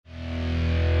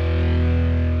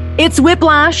It's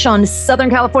Whiplash on Southern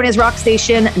California's rock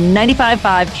station,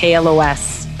 95.5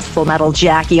 KLOS. Full Metal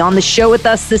Jackie on the show with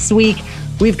us this week.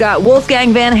 We've got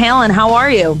Wolfgang Van Halen. How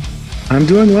are you? I'm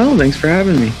doing well. Thanks for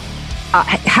having me.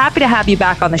 Happy to have you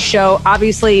back on the show.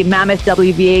 Obviously, Mammoth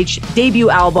WVH debut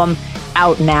album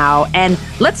out now. And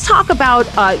let's talk about,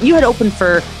 you had opened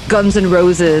for Guns N'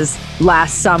 Roses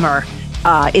last summer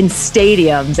in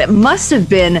stadiums. It must have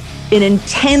been an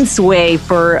intense way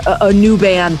for a new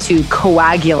band to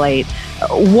coagulate.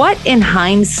 What, in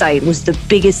hindsight, was the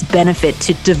biggest benefit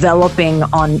to developing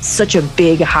on such a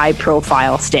big,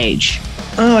 high-profile stage?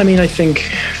 I think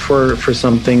for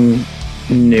something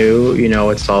new,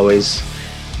 it's always,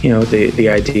 the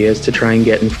idea is to try and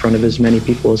get in front of as many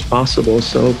people as possible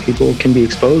so people can be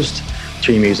exposed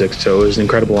to your music. So it was an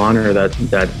incredible honor that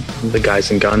the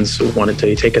guys in Guns wanted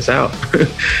to take us out.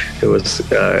 It was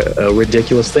a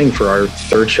ridiculous thing for our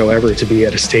third show ever to be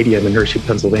at a stadium in Hershey,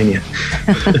 Pennsylvania.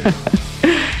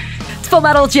 It's Full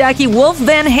Metal Jackie. Wolf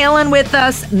Van Halen with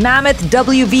us. Mammoth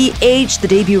WVH, the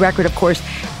debut record, of course,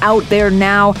 out there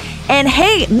now. And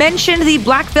hey, mentioned the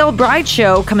Black Veil Bride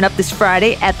show coming up this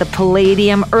Friday at the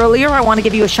Palladium earlier. I want to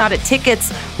give you a shot at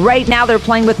tickets. Right now, they're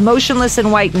playing with Motionless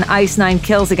in White and Ice Nine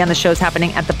Kills. Again, the show's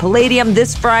happening at the Palladium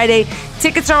this Friday.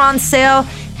 Tickets are on sale.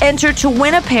 Enter to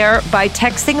win a pair by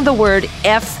texting the word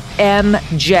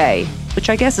FMJ, which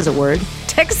I guess is a word.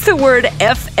 Text the word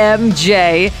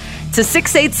FMJ to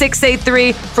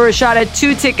 68683 for a shot at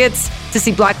 2 tickets to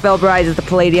see Black Veil Bride at the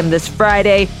Palladium this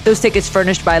Friday. Those tickets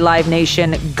furnished by Live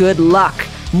Nation. Good luck.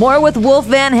 More with Wolf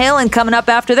Van Halen coming up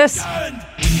after this.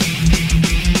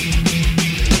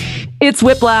 It's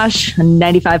Whiplash,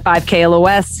 95.5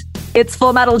 KLOS. It's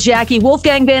Full Metal Jackie.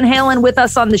 Wolfgang Van Halen with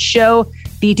us on the show.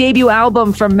 The debut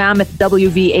album from Mammoth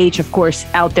WVH, of course,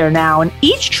 out there now. And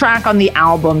each track on the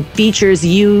album features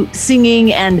you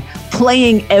singing and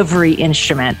playing every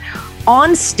instrument.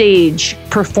 On stage,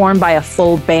 performed by a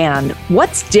full band,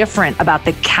 what's different about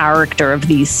the character of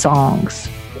these songs?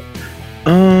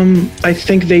 I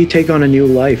think they take on a new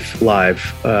life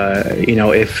live.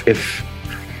 If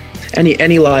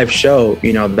any live show,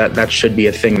 that should be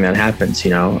a thing that happens.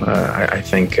 I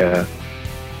think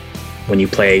when you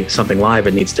play something live,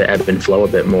 it needs to ebb and flow a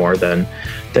bit more than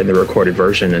the recorded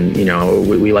version. And,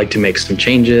 we like to make some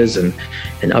changes and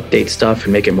update stuff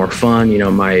and make it more fun.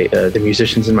 The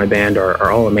musicians in my band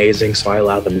are all amazing. So I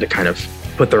allow them to kind of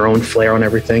put their own flair on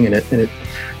everything. And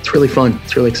it's really fun.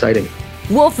 It's really exciting.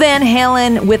 Wolf Van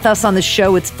Halen with us on the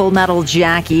show. It's Full Metal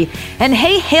Jackie. And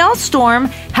hey, Hailstorm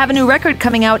have a new record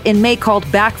coming out in May called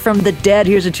Back from the Dead.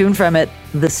 Here's a tune from it,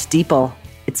 The Steeple.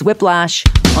 It's Whiplash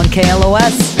on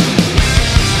KLOS.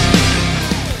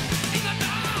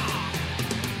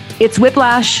 It's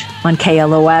Whiplash on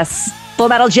KLOS. Full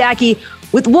Metal Jackie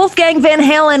with Wolfgang Van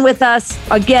Halen with us.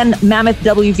 Again, Mammoth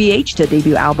WVH, the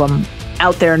debut album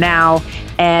out there now.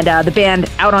 And the band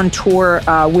out on tour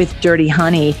with Dirty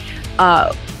Honey.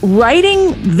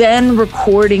 Writing, then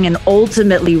recording, and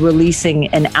ultimately releasing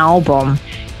an album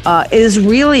is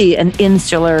really an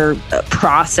insular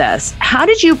process. How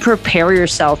did you prepare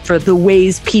yourself for the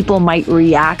ways people might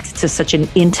react to such an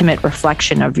intimate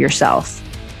reflection of yourself?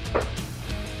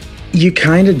 You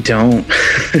kind of don't.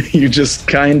 You just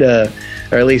kind of,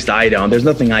 or at least I don't. There's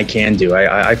nothing I can do.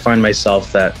 I find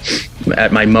myself that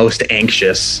at my most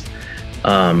anxious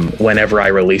whenever I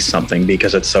release something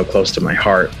because it's so close to my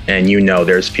heart. And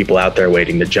there's people out there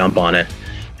waiting to jump on it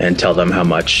and tell them how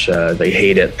much they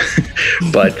hate it.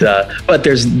 But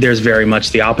there's very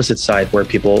much the opposite side where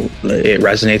it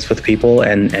resonates with people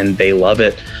and they love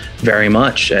it very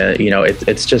much.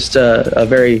 It's just a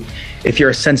very, if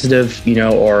you're a sensitive,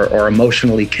 or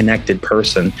emotionally connected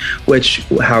person, which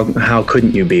how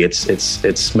couldn't you be?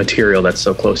 It's material that's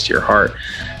so close to your heart.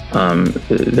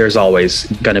 There's always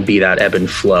going to be that ebb and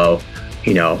flow,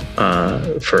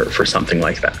 for something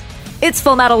like that. It's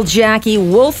Full Metal Jackie.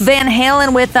 Wolf Van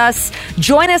Halen with us.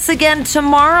 Join us again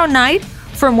tomorrow night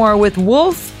for more with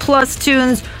Wolf, plus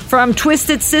tunes from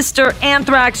Twisted Sister,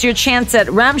 Anthrax, your chance at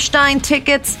Rammstein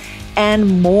tickets,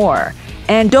 and more.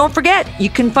 And don't forget,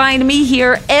 you can find me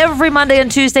here every Monday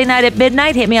and Tuesday night at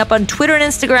midnight. Hit me up on Twitter and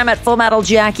Instagram at Full Metal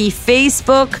Jackie.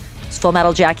 Facebook, it's Full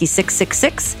Metal Jackie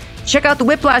 666. Check out the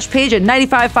Whiplash page at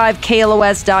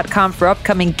 955KLOS.com for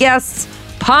upcoming guests,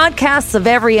 podcasts of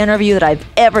every interview that I've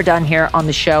ever done here on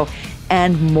the show,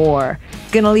 and more.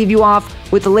 Gonna leave you off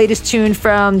with the latest tune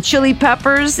from Chili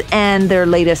Peppers and their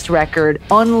latest record,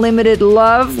 Unlimited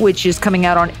Love, which is coming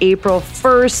out on April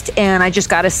 1st. And I just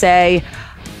gotta say,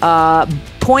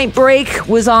 Point Break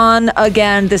was on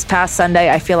again this past Sunday.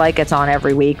 I feel like it's on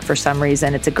every week for some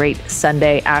reason. It's a great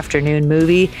Sunday afternoon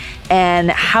movie.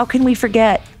 And how can we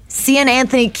forget Seeing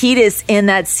Anthony Kiedis in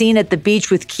that scene at the beach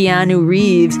with Keanu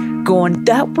Reeves going,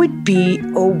 that would be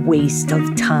a waste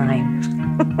of time.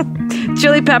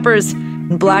 Chili Peppers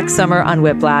and Black Summer on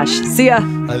Whiplash. See ya.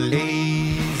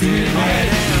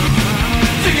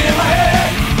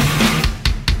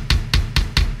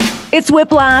 It's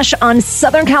Whiplash on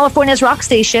Southern California's rock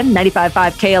station,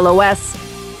 95.5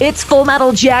 KLOS. It's Full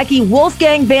Metal Jackie,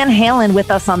 Wolfgang Van Halen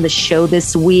with us on the show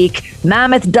this week.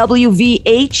 Mammoth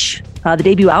WVH. The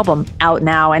debut album out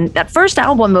now. And that first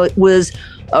album was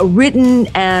written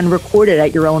and recorded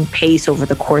at your own pace over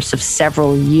the course of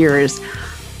several years.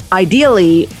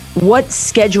 Ideally, what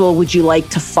schedule would you like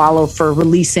to follow for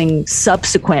releasing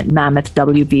subsequent Mammoth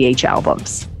WVH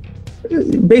albums?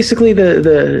 Basically,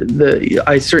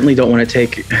 I certainly don't want to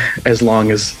take as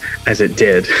long as it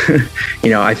did.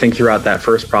 I think throughout that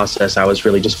first process, I was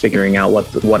really just figuring out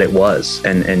what it was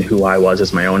and who I was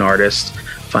as my own artist,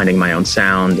 finding my own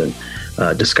sound and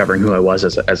discovering who I was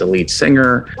as a lead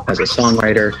singer, as a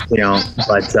songwriter,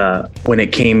 But when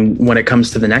it comes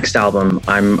to the next album,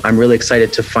 I'm really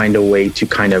excited to find a way to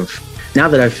kind of, now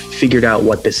that I've figured out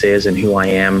what this is and who I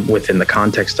am within the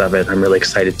context of it, I'm really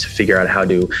excited to figure out how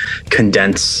to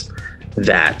condense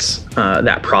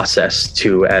that process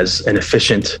to as an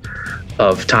efficient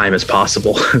of time as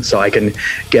possible, so I can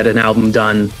get an album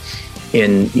done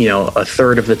in a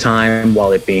third of the time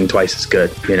while it being twice as good.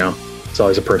 It's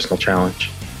always a personal challenge.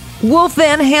 Wolf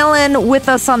Van Halen with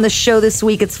us on the show this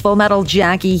week. It's Full Metal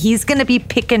Jackie. He's going to be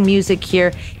picking music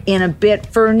here in a bit.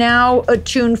 For now, a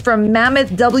tune from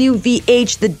Mammoth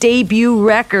WVH, the debut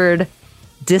record,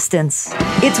 Distance.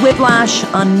 It's Whiplash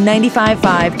on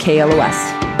 95.5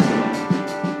 KLOS.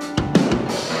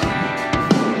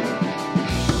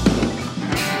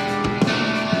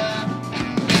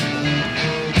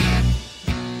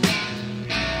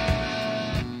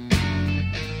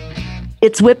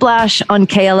 It's Whiplash on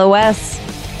KLOS.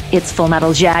 It's Full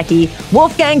Metal Jackie.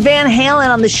 Wolfgang Van Halen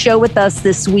on the show with us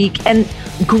this week. And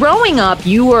growing up,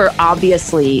 you were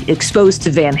obviously exposed to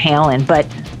Van Halen, but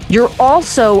you're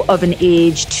also of an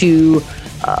age to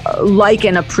like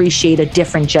and appreciate a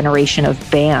different generation of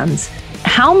bands.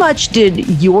 How much did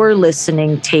your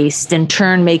listening taste in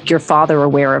turn make your father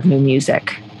aware of new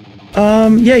music?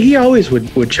 Yeah, he always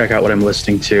would check out what I'm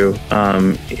listening to.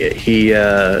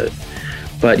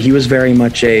 But he was very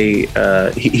much he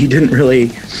didn't really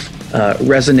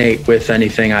resonate with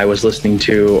anything I was listening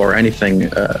to or anything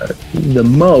the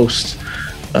most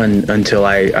until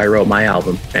I wrote my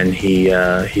album. And he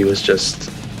was just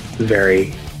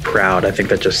very proud. I think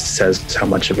that just says how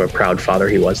much of a proud father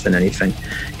he was than anything.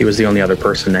 He was the only other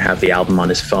person to have the album on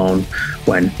his phone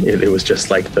when it was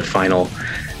just like the final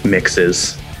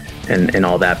mixes and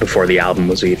all that before the album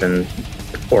was even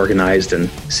organized and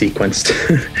sequenced.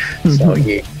 So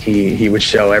he would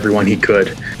show everyone he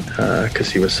could because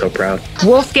he was so proud.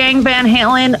 Wolfgang Van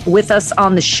Halen with us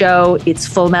on the show. It's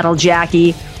Full Metal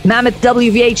Jackie. Mammoth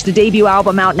WVH, the debut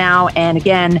album out now, and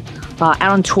again out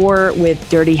on tour with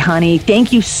Dirty Honey.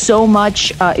 Thank you so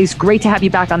much. It's great to have you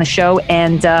back on the show,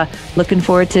 and looking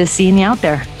forward to seeing you out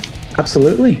there.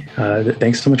 Absolutely.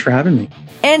 Thanks so much for having me.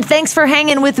 And thanks for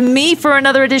hanging with me for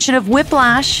another edition of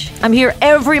Whiplash. I'm here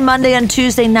every Monday and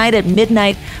Tuesday night at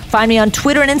midnight. Find me on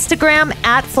Twitter and Instagram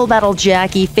at Full Metal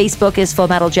Jackie. Facebook is Full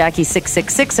Metal Jackie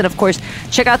 666. And of course,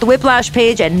 check out the Whiplash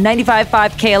page at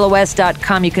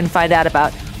 955KLOS.com. You can find out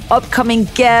about upcoming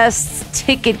guests,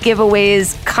 ticket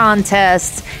giveaways,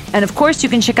 contests. And of course, you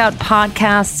can check out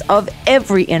podcasts of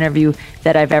every interview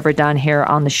that I've ever done here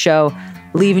on the show.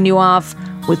 Leaving you off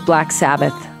with Black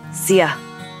Sabbath. See ya.